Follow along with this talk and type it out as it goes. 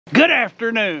Good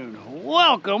afternoon.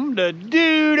 Welcome to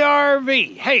Dude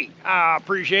RV. Hey, I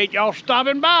appreciate y'all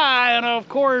stopping by, and of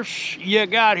course, you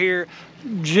got here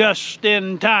just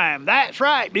in time. That's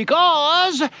right,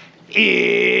 because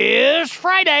it's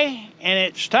Friday, and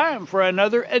it's time for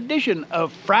another edition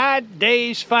of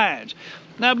Friday's Finds.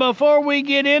 Now, before we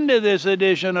get into this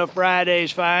edition of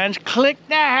Friday's Finds, click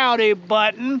the howdy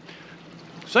button.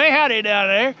 Say howdy down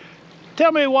there.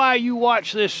 Tell me why you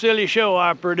watch this silly show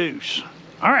I produce.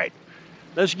 All right,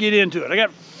 let's get into it. I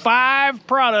got 5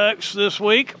 products this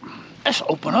week. Let's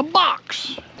open a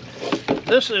box.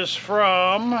 This is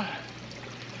from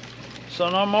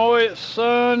Sonamoy.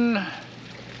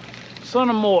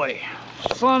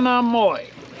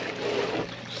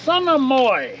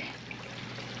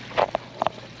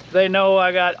 They know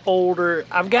I got older.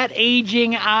 I've got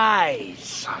aging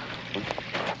eyes.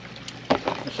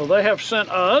 So they have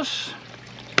sent us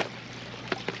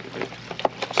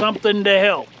something to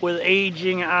help with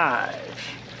aging eyes.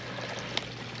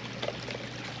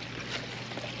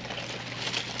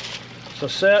 It's a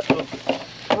set of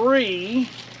 3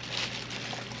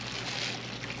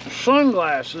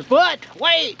 sunglasses. But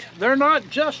wait, they're not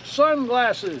just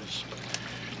sunglasses.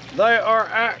 They are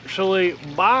actually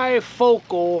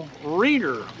bifocal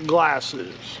reader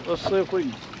glasses. Let's see if we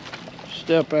can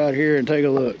step out here and take a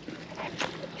look.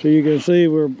 So you can see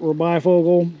we're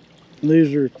bifocal.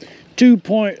 These are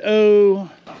 2.0.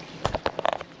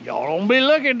 Y'all don't be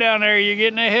looking down there, you're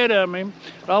getting ahead of me.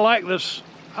 But I like this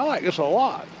a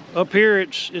lot. Up here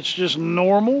it's just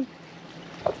normal.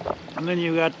 And then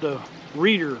you got the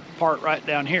reader part right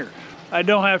down here. I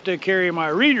don't have to carry my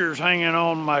readers hanging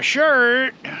on my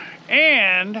shirt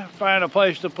and find a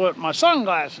place to put my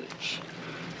sunglasses.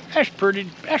 That's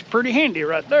pretty handy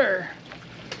right there.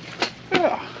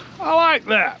 Yeah, I like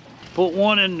that. Put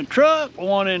one in the truck,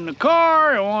 one in the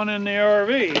car, and one in the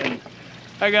RV. And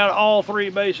I got all 3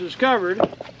 bases covered.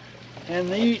 And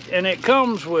it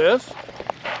comes with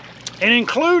an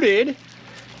included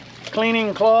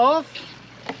cleaning cloth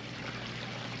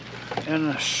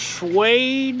and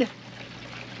suede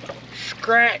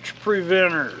scratch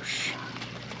preventers.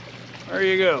 There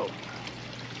you go.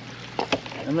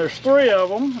 And there's 3 of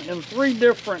them in 3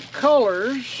 different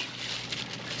colors.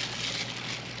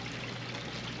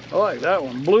 I like that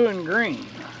one, blue and green.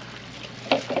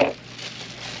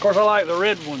 Of course, I like the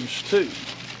red ones too.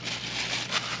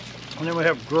 And then we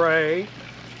have gray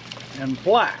and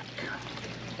black.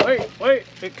 Wait,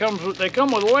 they come with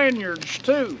lanyards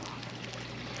too.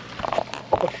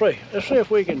 Let's see if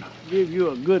we can give you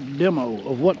a good demo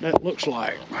of what that looks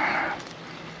like.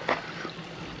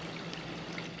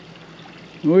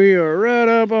 We are right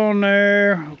up on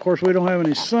there. Of course, we don't have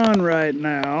any sun right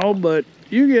now, but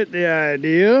you get the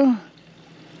idea.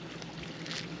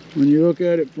 When you look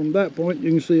at it from that point,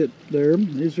 you can see it there.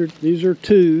 These are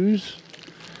 2s.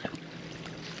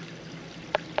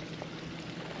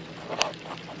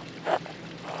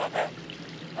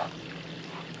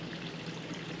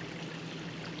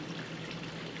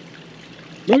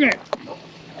 Look at it.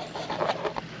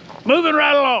 Moving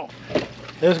right along.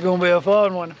 This is gonna be a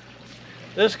fun one.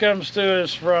 This comes to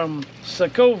us from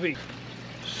COE.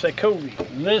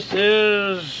 And this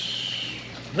is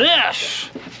this.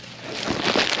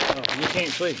 Oh, you can't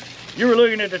see. You were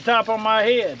looking at the top of my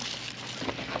head.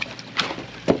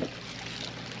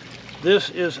 This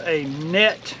is a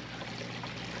net,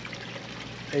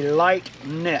 a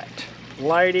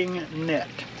lighting net.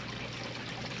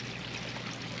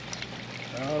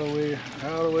 How do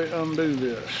we undo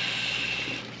this?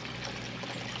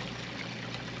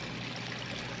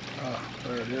 Oh,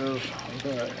 there it is.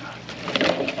 Okay.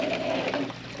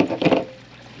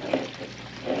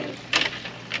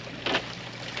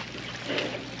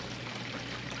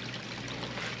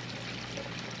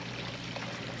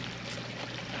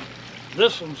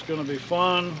 This one's going to be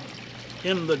fun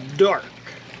in the dark.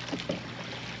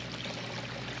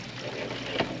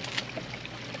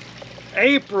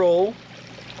 April,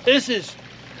 this is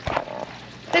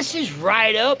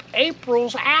right up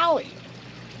April's alley.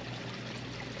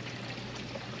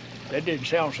 That didn't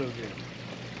sound so good.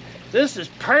 This is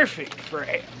perfect for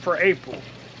April.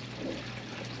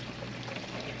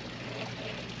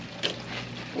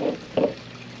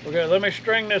 Okay, let me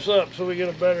string this up so we get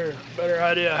a better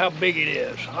idea of how big it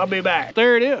is. I'll be back.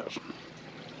 There it is.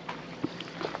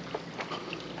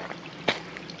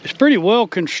 It's pretty well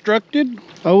constructed.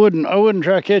 I wouldn't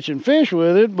try catching fish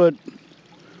with it, but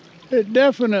it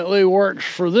definitely works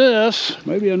for this.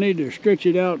 Maybe I need to stretch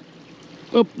it out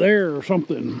up there or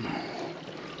something.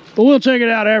 But we'll take it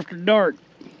out after dark,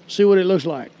 see what it looks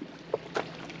like.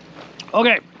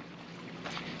 Okay,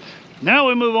 now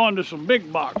we move on to some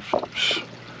big boxes.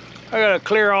 I gotta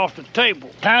clear off the table.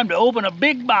 Time to open a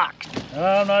big box.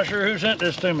 I'm not sure who sent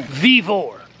this to me.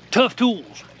 Vevor, tough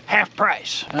tools, half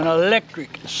price. An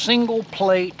electric single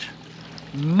plate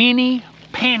mini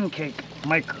pancake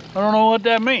maker. I don't know what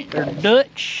that means. They're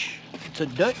Dutch. It's a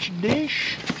Dutch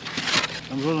dish.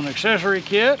 Comes with an accessory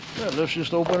kit. Yeah, let's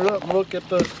just open it up and look at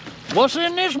the what's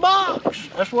in this box.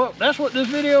 That's what this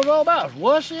video is all about.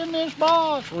 What's in this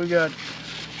box? We got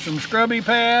some scrubby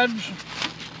pads.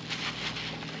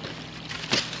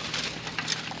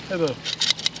 Have a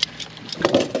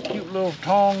cute little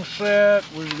tong set.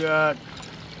 We've got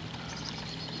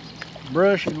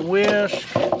brush and whisk.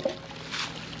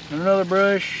 And another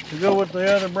brush to go with the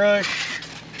other brush.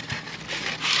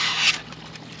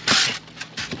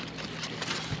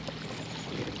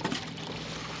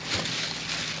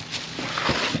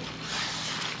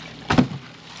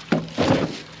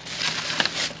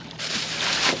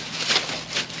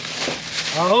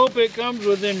 I hope it comes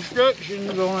with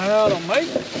instructions on how to make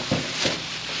it.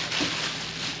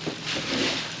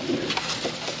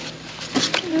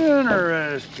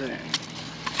 Interesting.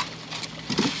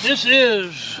 This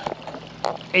is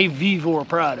a Vevor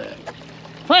product.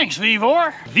 Thanks,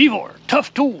 Vevor. Vevor,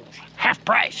 tough tools, half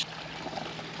price.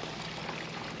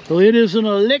 So it is an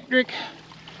electric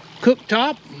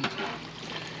cooktop.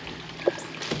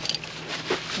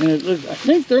 And it looks, I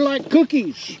think they're like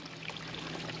cookies.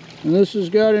 And this has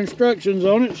got instructions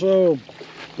on it, so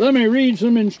let me read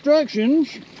some instructions.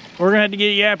 We're gonna have to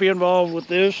get Yappy involved with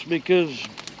this because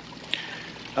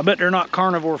I bet they're not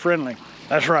carnivore friendly.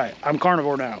 That's right, I'm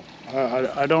carnivore now.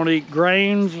 I don't eat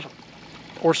grains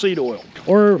or seed oil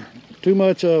or too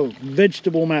much of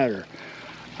vegetable matter.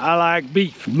 I like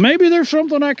beef. Maybe there's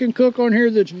something I can cook on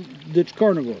here that's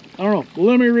carnivore. I don't know.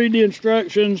 Let me read the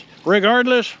instructions.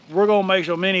 Regardless, we're gonna make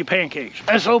some mini pancakes.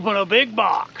 Let's open a big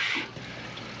box.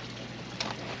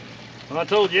 When I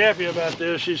told Yappy about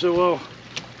this, she said, well,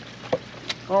 I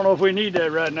don't know if we need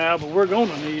that right now, but we're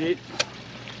gonna need it.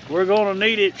 We're gonna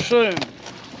need it soon.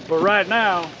 But right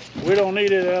now, we don't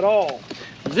need it at all.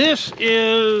 This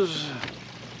is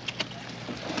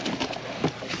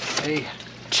a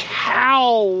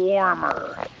towel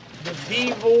warmer. The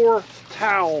Vevor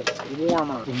towel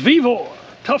warmer. Vevor,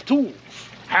 tough tools,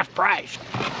 half price.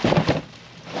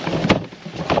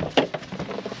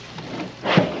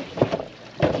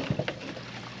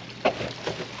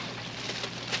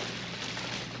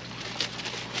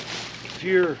 If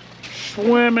you're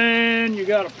swimming, you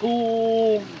got a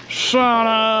pool,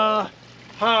 sauna,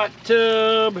 hot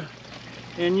tub,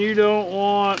 and you don't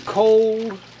want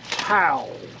cold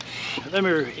towels. Let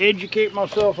me educate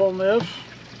myself on this.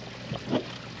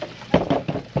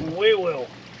 We'll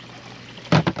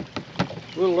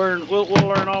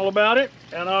learn all about it,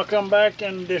 and I'll come back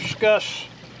and discuss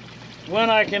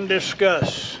when I can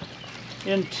discuss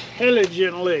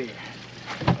intelligently.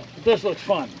 But this looks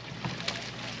fun.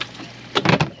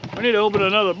 We need to open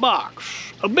another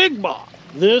box, a big box.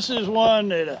 This is one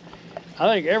that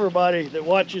I think everybody that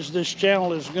watches this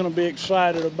channel is going to be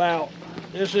excited about.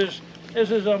 This is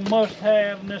a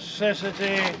must-have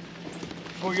necessity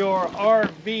for your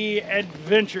RV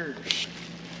adventures.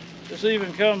 This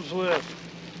even comes with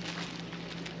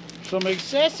some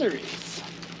accessories.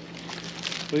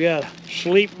 We got a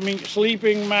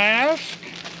sleeping mask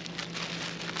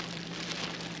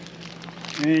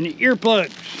and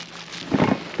earplugs.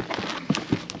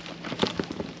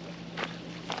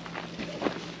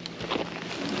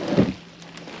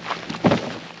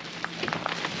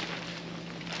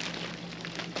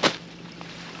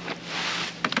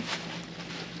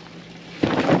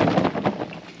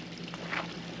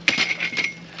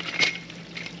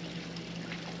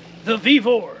 The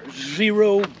Vevor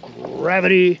Zero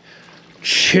Gravity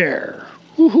Chair.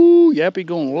 Woohoo! Yappy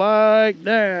gonna like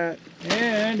that.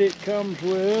 And it comes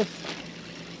with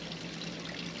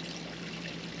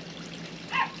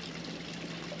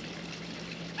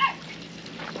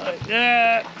like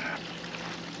that.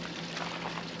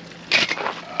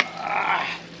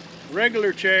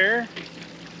 Regular chair.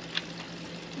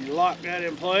 You lock that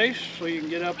in place so you can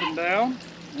get up and down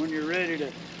when you're ready to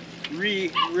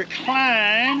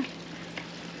recline.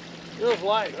 Just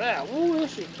like that. Ooh,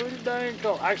 this is pretty dang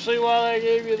cool. I see why they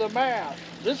gave you the mask.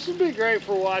 This would be great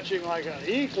for watching like an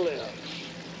eclipse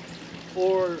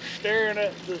or staring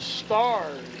at the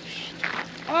stars.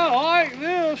 I like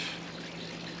this.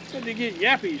 Had to get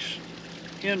Yappy's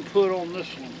input on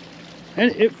this one.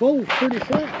 And it folds pretty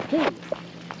flat too.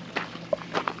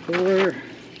 So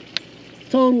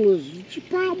total is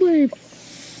probably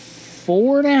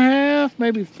 4.5,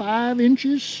 maybe 5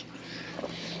 inches.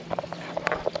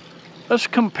 Let's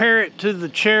compare it to the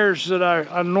chairs that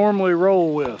I normally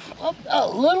roll with. A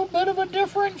little bit of a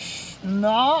difference,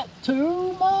 not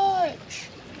too much.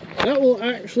 That will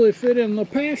actually fit in the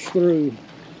pass-through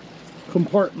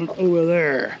compartment over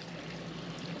there.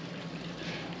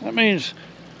 That means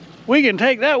we can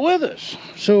take that with us.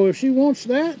 So if she wants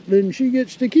that, then she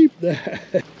gets to keep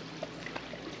that.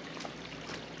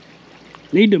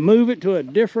 Need to move it to a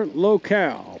different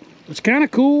locale. It's kind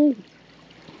of cool.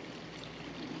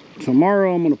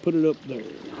 Tomorrow I'm going to put it up there.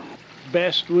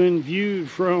 Best wind view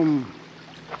from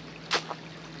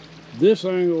this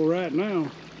angle right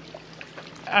now.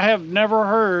 I have never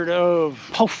heard of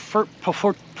Poffertjes,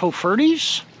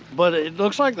 but it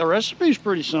looks like the recipe is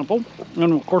pretty simple.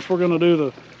 And of course we're going to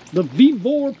do the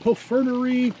Vevor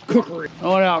Poffertjes cookery. I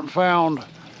went out and found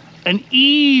an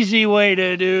easy way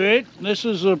to do it. This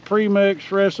is a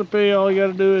pre-mixed recipe. All you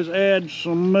got to do is add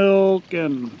some milk,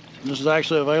 and this is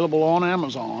actually available on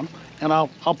Amazon, and I'll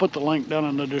put the link down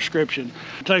in the description.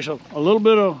 It takes a little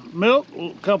bit of milk,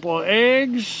 a couple of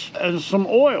eggs, and some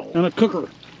oil, and a cooker.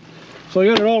 So I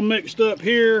got it all mixed up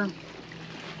here,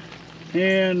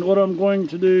 and what I'm going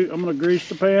to do, I'm going to grease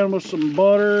the pan with some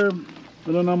butter, and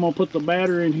then I'm going to put the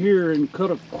batter in here and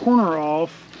cut a corner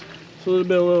off so it'll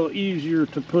be a little easier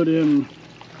to put in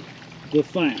the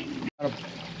thing. Got a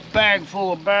bag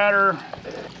full of batter,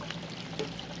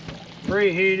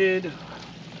 preheated,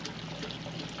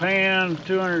 pan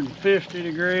 250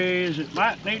 degrees. It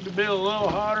might need to be a little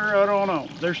hotter, I don't know.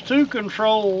 There's two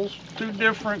controls, two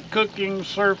different cooking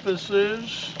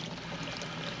surfaces.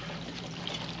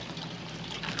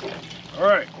 All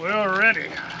right, we're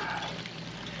ready.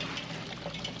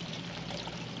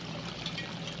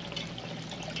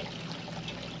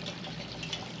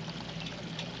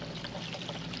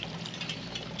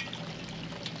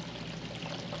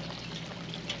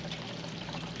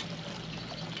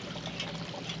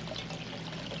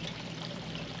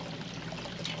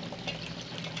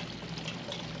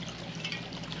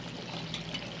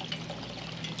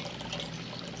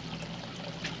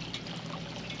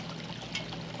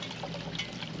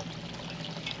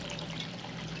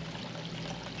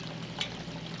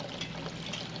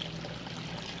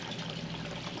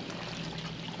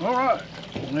 All right,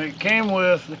 and the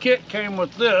kit came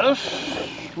with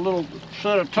this little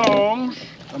set of tongs.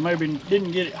 I maybe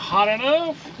didn't get it hot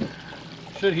enough.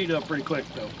 Should heat up pretty quick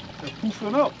though. They're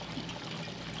poofing up.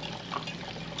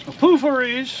 The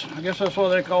Poffertjes, I guess that's why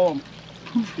they call them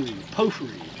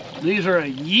Poffertjes. These are a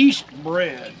yeast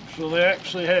bread, so they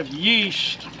actually have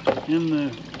yeast in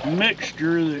the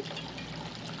mixture that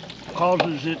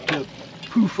causes it to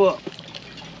poof up,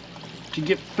 to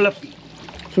get fluffy.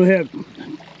 So we have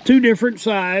two different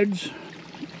sides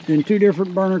and two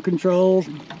different burner controls,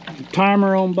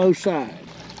 timer on both sides.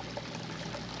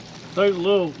 Takes a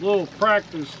little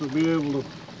practice to be able to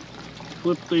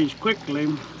flip these quickly.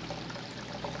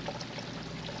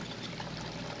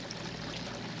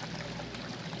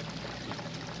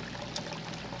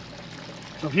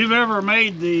 So if you've ever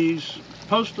made these,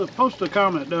 post a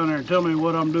comment down there and tell me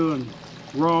what I'm doing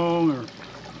wrong or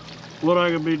what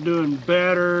I could be doing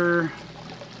better.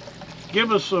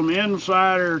 Give us some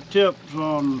insider tips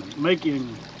on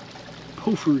making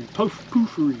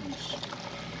Poffertjes.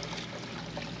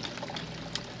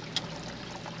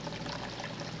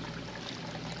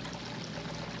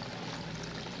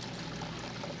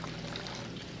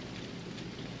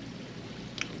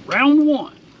 Round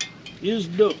one is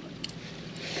done.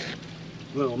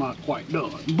 Well, not quite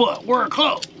done, but we're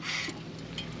close.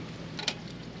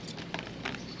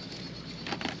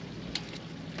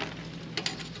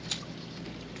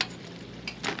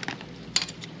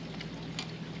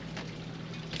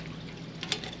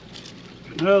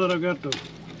 Now that I've got the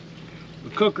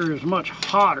cooker is much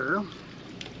hotter,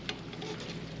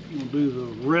 we'll do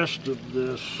the rest of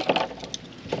this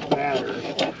batter.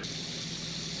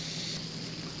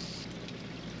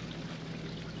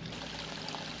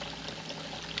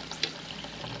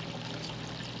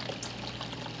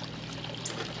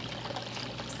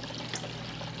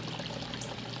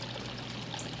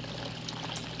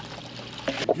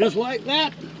 Just like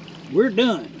that, we're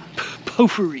done.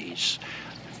 Poffertjes.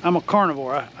 I'm a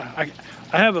carnivore. I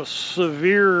have a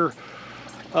severe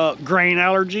grain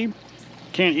allergy.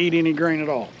 Can't eat any grain at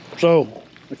all. So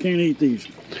I can't eat these.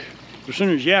 As soon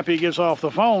as Yappy gets off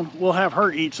the phone, we'll have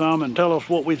her eat some and tell us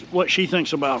what she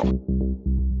thinks about them.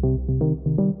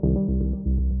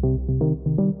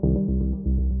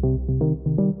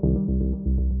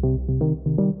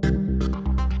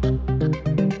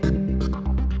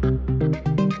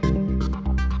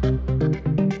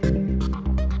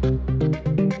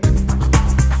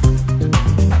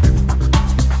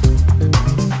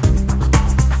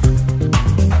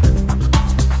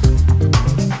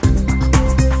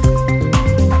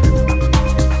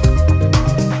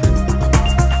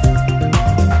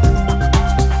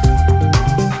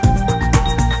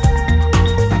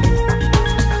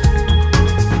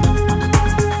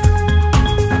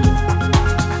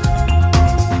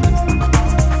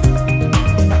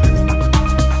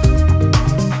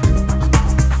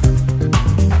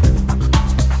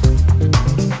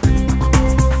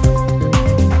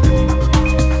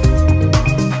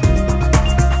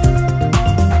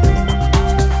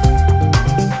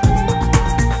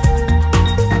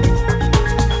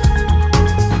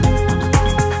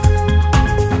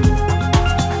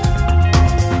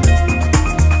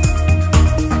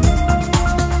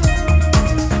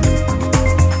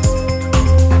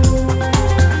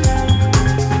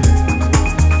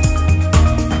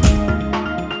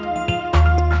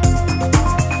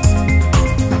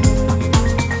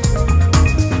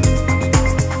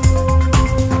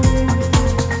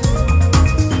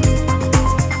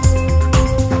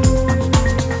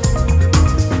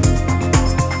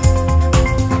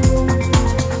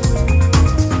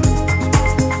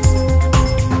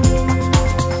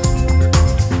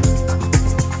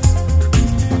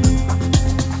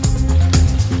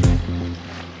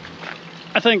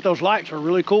 think those lights are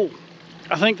really cool.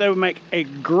 I think they would make a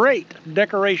great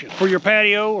decoration for your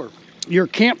patio or your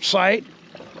campsite,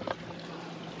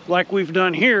 like we've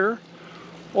done here,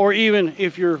 or even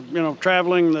if you're,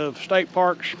 traveling the state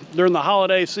parks during the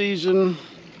holiday season.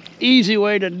 Easy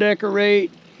way to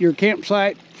decorate your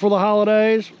campsite for the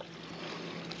holidays.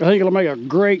 I think it'll make a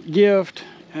great gift,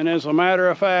 and as a matter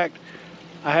of fact,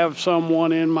 I have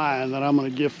someone in mind that I'm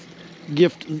going to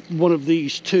gift one of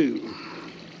these to.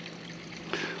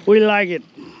 We like it.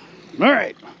 All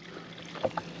right.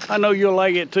 I know you'll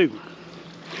like it too.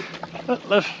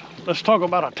 Let's talk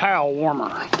about a towel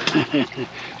warmer.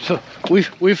 So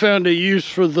we found a use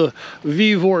for the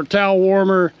Vevor towel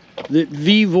warmer that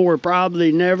Vevor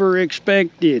probably never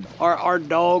expected. Our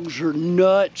dogs are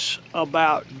nuts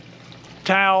about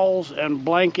towels and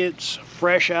blankets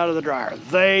fresh out of the dryer.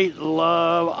 They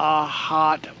love a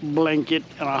hot blanket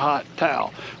and a hot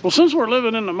towel. Well, since we're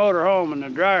living in the motor home and the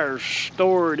dryer's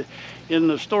stored in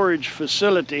the storage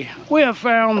facility, we have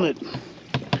found that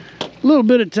a little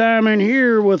bit of time in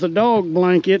here with a dog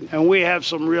blanket and we have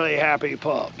some really happy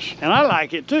pups. And I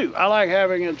like it too. I like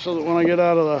having it so that when I get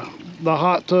out of the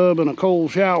hot tub and a cold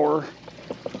shower,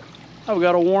 I've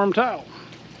got a warm towel.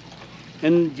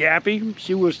 And Yappy,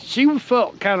 she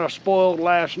felt kind of spoiled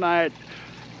last night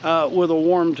with a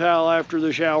warm towel after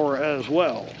the shower as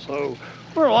well. So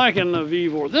we're liking the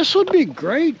Vevor. This would be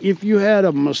great if you had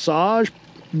a massage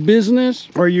business,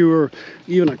 or you were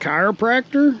even a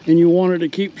chiropractor and you wanted to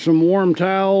keep some warm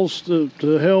towels to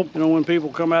help, when people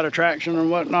come out of traction and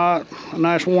whatnot. A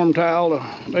nice warm towel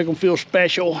to make them feel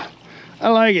special. I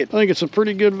like it. I think it's a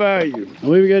pretty good value.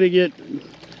 We've got to get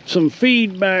some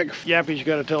feedback. Yappy's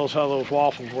got to tell us how those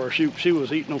waffles were. She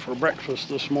was eating them for breakfast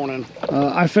this morning.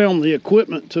 I found the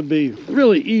equipment to be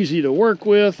really easy to work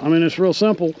with. I mean, it's real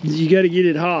simple. You got to get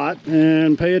it hot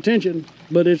and pay attention.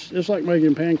 But it's like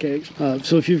making pancakes.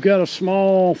 So if you've got a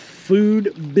small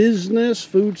food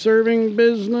serving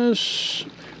business,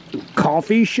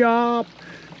 coffee shop,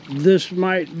 this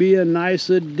might be a nice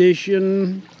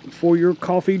addition for your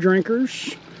coffee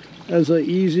drinkers. As a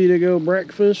easy to go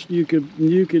breakfast. You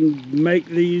can make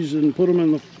these and put them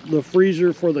in the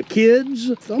freezer for the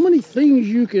kids. So many things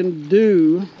you can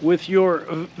do with your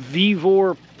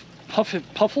Vevor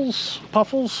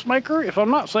Puffles maker. If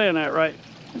I'm not saying that right,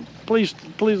 please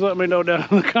let me know down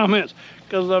in the comments,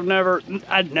 because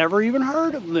I'd never even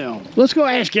heard of them. Let's go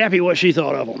ask Yappy what she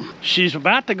thought of them. She's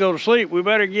about to go to sleep. We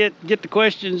better get the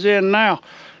questions in now.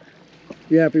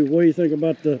 Yappy, what do you think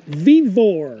about the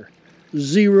Vevor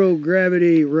zero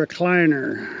gravity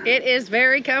recliner? It is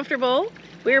very comfortable.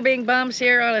 We're being bums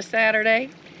here on a Saturday.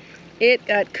 It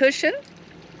got cushion,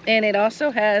 and it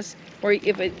also has, where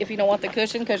if you don't want the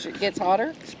cushion because it gets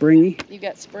hotter, springy. You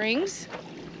got springs.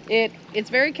 It's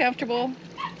very comfortable.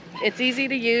 It's easy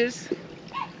to use.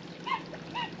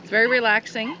 It's very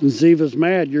relaxing. Ziva's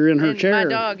mad you're in her chair. My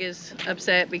dog is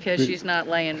upset because she's not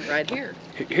laying right here.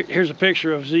 Here's a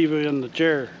picture of Ziva in the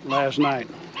chair last night.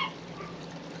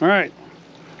 All right.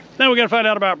 Now we got to find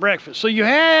out about breakfast. So you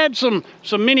had some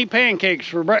mini pancakes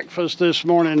for breakfast this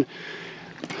morning.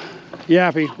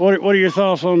 Yappy, what are your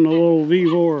thoughts on the little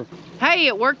Vevor? Hey,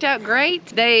 it worked out great.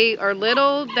 They are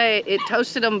little. It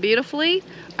toasted them beautifully.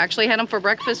 Actually had them for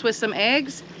breakfast with some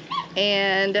eggs,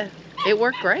 and it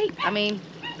worked great. I mean,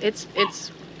 it's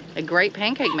a great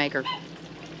pancake maker.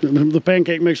 The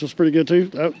pancake mix was pretty good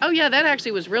too. Oh yeah, that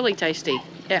actually was really tasty.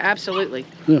 Yeah, absolutely.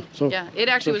 Yeah, yeah, it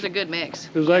actually was a good mix.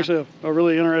 It was actually a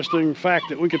really interesting fact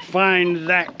that we could find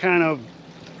that kind of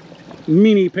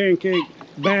mini pancake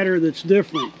batter that's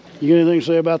different. You got anything to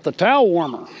say about the towel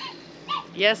warmer?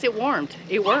 Yes, it warmed.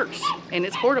 It works, and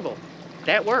it's portable.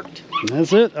 That worked.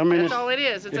 That's it. I mean, that's all it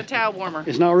is. It's a towel warmer.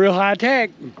 It's not real high tech.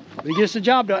 It gets the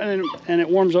job done, and it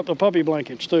warms up the puppy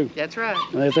blankets too. That's right.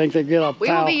 And they think they get a towel. We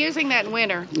will be using that in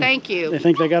winter. Thank you. They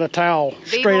think they got a towel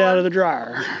straight out of the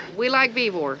dryer. We like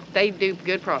Vevor. They do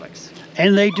good products.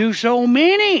 And they do so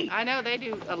many. I know, they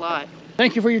do a lot.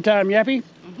 Thank you for your time, Yappy.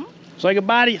 Say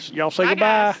goodbye to you. Y'all say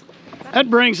goodbye. Guys. That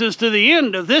brings us to the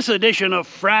end of this edition of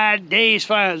Friday's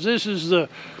Finds. This is the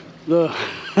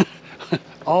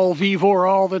all Vevor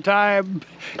all the time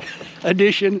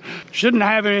edition. Shouldn't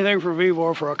have anything for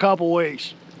Vevor for a couple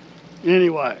weeks.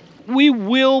 Anyway, we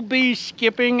will be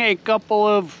skipping a couple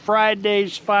of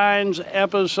Friday's Finds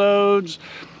episodes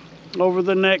over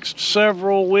the next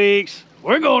several weeks.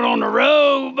 We're going on the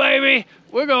road, baby.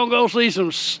 We're gonna go see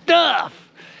some stuff.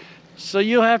 So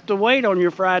you'll have to wait on your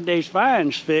Friday's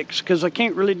Finds fix, because I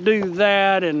can't really do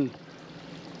that and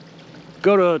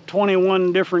go to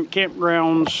 21 different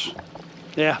campgrounds.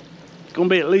 Yeah, it's gonna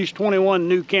be at least 21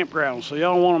 new campgrounds. So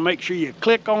y'all wanna make sure you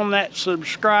click on that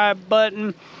subscribe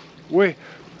button.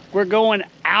 We're going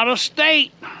out of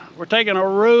state. We're taking a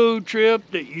road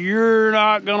trip that you're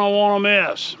not gonna wanna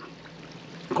miss.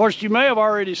 Of course, you may have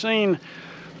already seen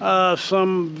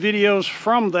some videos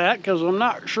from that, because I'm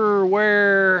not sure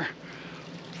where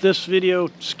this video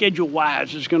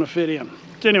schedule-wise is gonna fit in.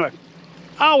 So anyway,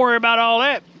 I'll worry about all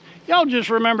that. Y'all just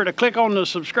remember to click on the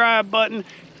subscribe button,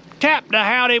 tap the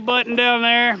howdy button down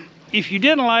there. If you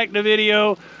didn't like the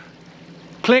video,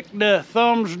 click the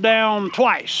thumbs down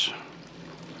twice.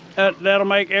 That'll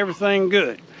make everything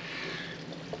good.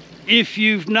 If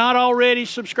you've not already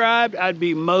subscribed, I'd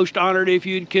be most honored if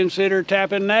you'd consider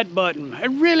tapping that button. It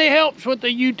really helps with the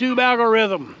YouTube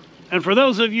algorithm. And for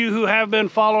those of you who have been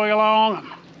following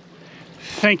along,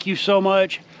 thank you so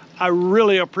much. I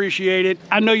really appreciate it.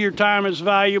 I know your time is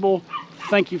valuable.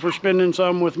 Thank you for spending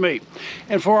some with me.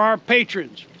 And for our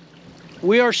patrons,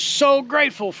 we are so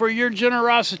grateful for your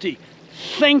generosity.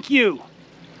 Thank you.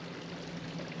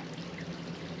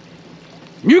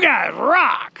 You guys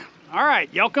rock. All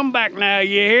right, y'all come back now,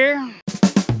 you hear?